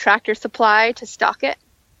inquiry from Tractor Supply to stock it.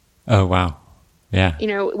 Oh wow. Yeah.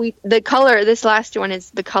 The color, this last one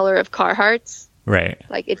is the color of Carhartt's. Right.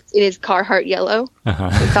 It is Carhartt yellow. Uh-huh.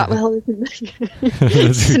 We thought, well, we can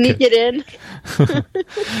sneak it in.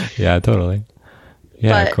 Yeah, totally.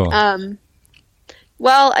 Yeah, but, cool.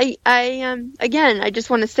 Well, I just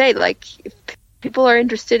want to say, if people are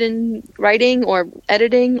interested in writing or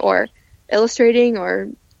editing or illustrating or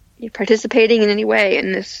participating in any way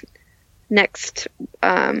in this next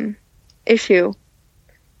issue,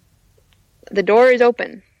 the door is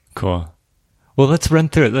open. Cool. Well, let's run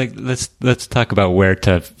through it. Let's talk about where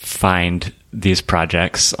to find these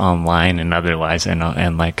projects online and otherwise, and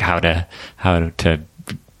how to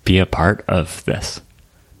be a part of this.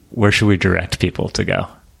 Where should we direct people to go?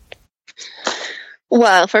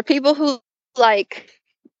 Well, for people who like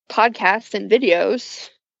podcasts and videos,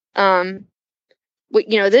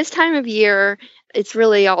 this time of year, it's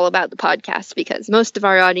really all about the podcast, because most of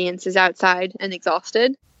our audience is outside and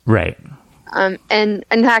exhausted. Right. And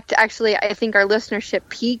in fact, actually, I think our listenership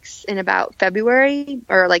peaks in about February,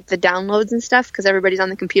 or the downloads and stuff, because everybody's on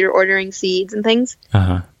the computer ordering seeds and things.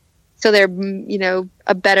 Uh-huh. So they're,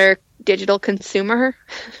 a better digital consumer.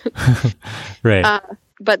 Right.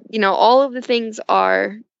 But, all of the things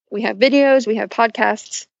we have videos, we have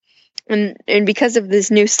podcasts, and because of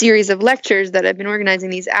this new series of lectures that I've been organizing,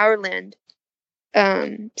 these Hourland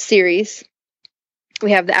series,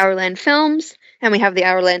 we have the Hourland films and we have the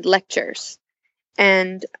Hourland lectures.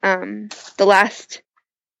 And the last,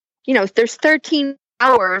 there's 13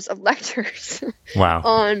 hours of lectures. Wow.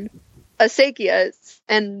 On acequias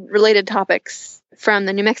and related topics from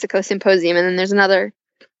the New Mexico Symposium. And then there's another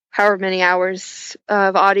however many hours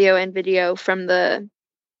of audio and video from the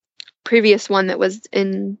previous one that was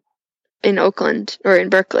in Oakland, or in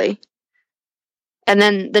Berkeley. And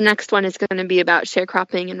then the next one is going to be about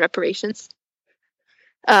sharecropping and reparations.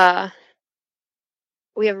 We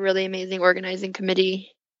have a really amazing organizing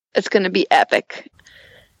committee. It's going to be epic.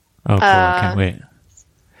 Oh, cool. I can't wait.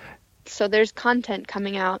 So there's content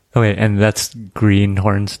coming out. Oh, wait, and that's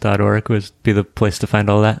greenhorns.org would be the place to find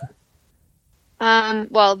all that?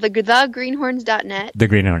 Well, the greenhorns.net. The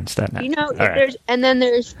greenhorns.net. You know, and then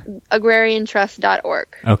there's agrariantrust.org.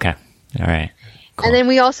 Okay. All right. Cool. And then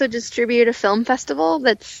we also distribute a film festival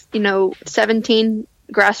that's, 17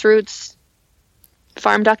 grassroots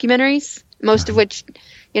farm documentaries, most of which,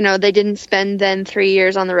 they didn't spend then 3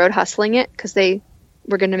 years on the road hustling it because they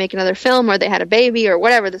were going to make another film or they had a baby or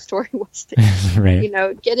whatever the story was. Right.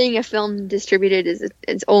 Getting a film distributed is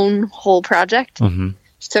its own whole project. Mm-hmm.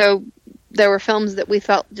 So there were films that we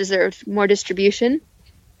felt deserved more distribution,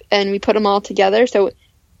 and we put them all together. So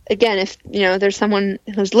again, if there's someone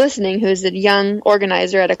who's listening who's a young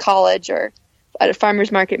organizer at a college or at a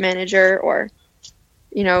farmer's market manager or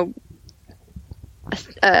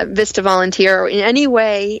a Vista volunteer or in any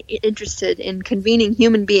way interested in convening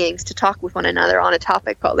human beings to talk with one another on a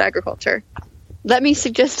topic called agriculture, let me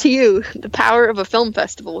suggest to you the power of a film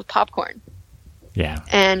festival with popcorn. Yeah.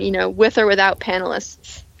 And with or without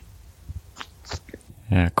panelists.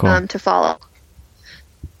 Yeah, cool. To follow.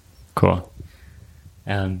 Cool.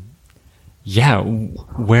 Where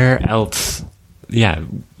else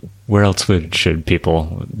should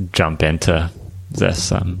people jump into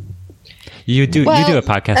this? You do a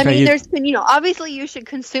podcast, I mean, right? there's obviously you should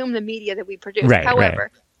consume the media that we produce. Right,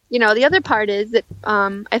 However, the other part is that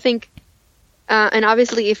I think, and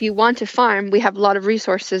obviously if you want to farm, we have a lot of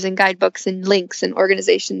resources and guidebooks and links and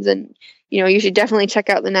organizations, and you should definitely check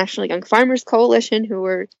out the National Young Farmers Coalition, who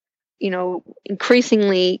are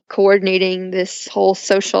increasingly coordinating this whole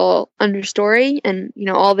social understory, and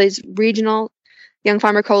all these regional young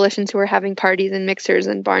farmer coalitions who are having parties and mixers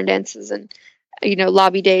and barn dances and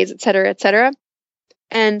lobby days, et cetera,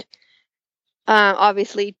 and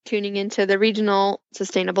obviously tuning into the regional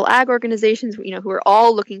sustainable ag organizations, who are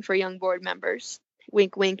all looking for young board members.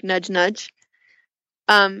 Wink, wink, nudge, nudge.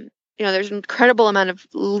 There's an incredible amount of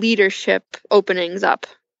leadership openings up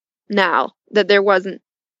now that there wasn't,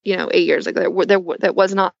 8 years ago. That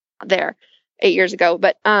was not there 8 years ago.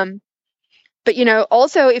 But also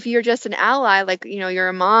if you're just an ally, like you're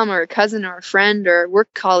a mom or a cousin or a friend or a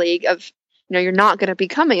work colleague of, you're not going to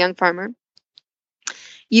become a young farmer,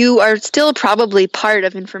 you are still probably part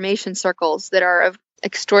of information circles that are of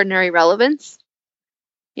extraordinary relevance.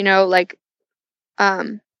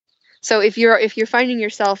 So if you're finding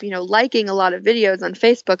yourself, liking a lot of videos on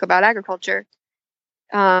Facebook about agriculture,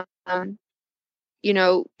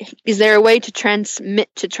 is there a way to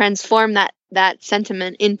transform that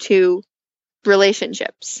sentiment into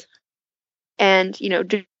relationships? And,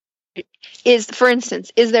 for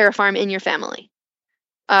instance, is there a farm in your family?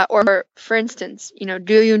 Or for instance,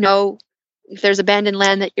 do you know if there's abandoned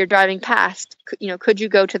land that you're driving past, could you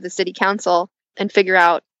go to the city council and figure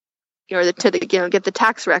out, get the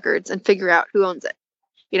tax records and figure out who owns it,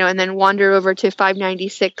 and then wander over to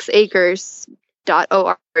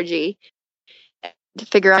 596acres.org to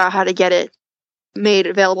figure out how to get it made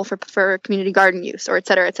available for community garden use, or et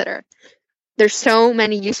cetera, et cetera. There's so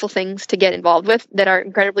many useful things to get involved with that are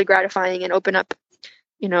incredibly gratifying and open up,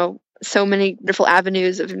 so many beautiful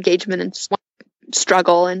avenues of engagement and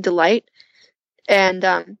struggle and delight.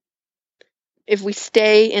 And if we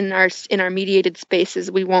stay in our mediated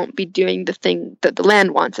spaces, we won't be doing the thing that the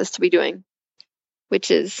land wants us to be doing,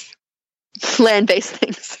 which is land-based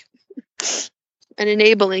things and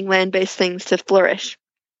enabling land-based things to flourish.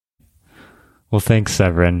 Well, thanks,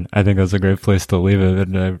 Severin. I think that's a great place to leave it.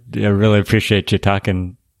 And I really appreciate you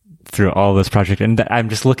talking through all this project. And I'm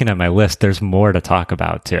just looking at my list. There's more to talk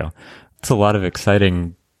about, too. It's a lot of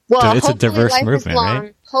exciting. Well, it's a diverse movement,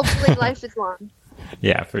 right? Hopefully life is long.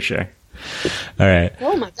 Yeah, for sure. All right.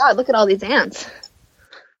 Oh, my God. Look at all these ants.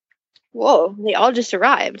 Whoa. They all just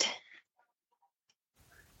arrived.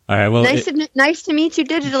 All right. Well, nice to meet you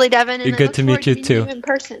digitally, Devin. And good to meet you too. In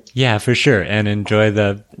person. Yeah, for sure. And enjoy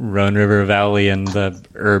the Roan River Valley and the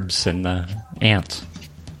herbs and the ants.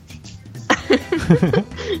 All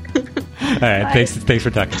right. Bye. Thanks for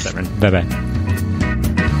talking, Severin. Bye-bye.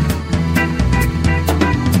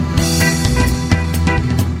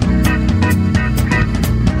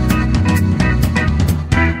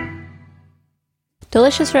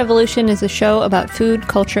 Delicious Revolution is a show about food,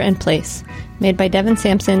 culture, and place, made by Devin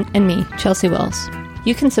Sampson and me, Chelsea Wills.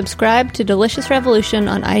 You can subscribe to Delicious Revolution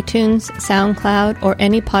on iTunes, SoundCloud, or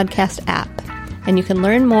any podcast app, and you can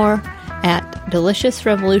learn more at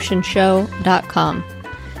deliciousrevolutionshow.com.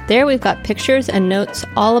 There we've got pictures and notes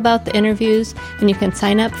all about the interviews, and you can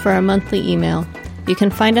sign up for our monthly email. You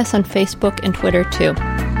can find us on Facebook and Twitter too.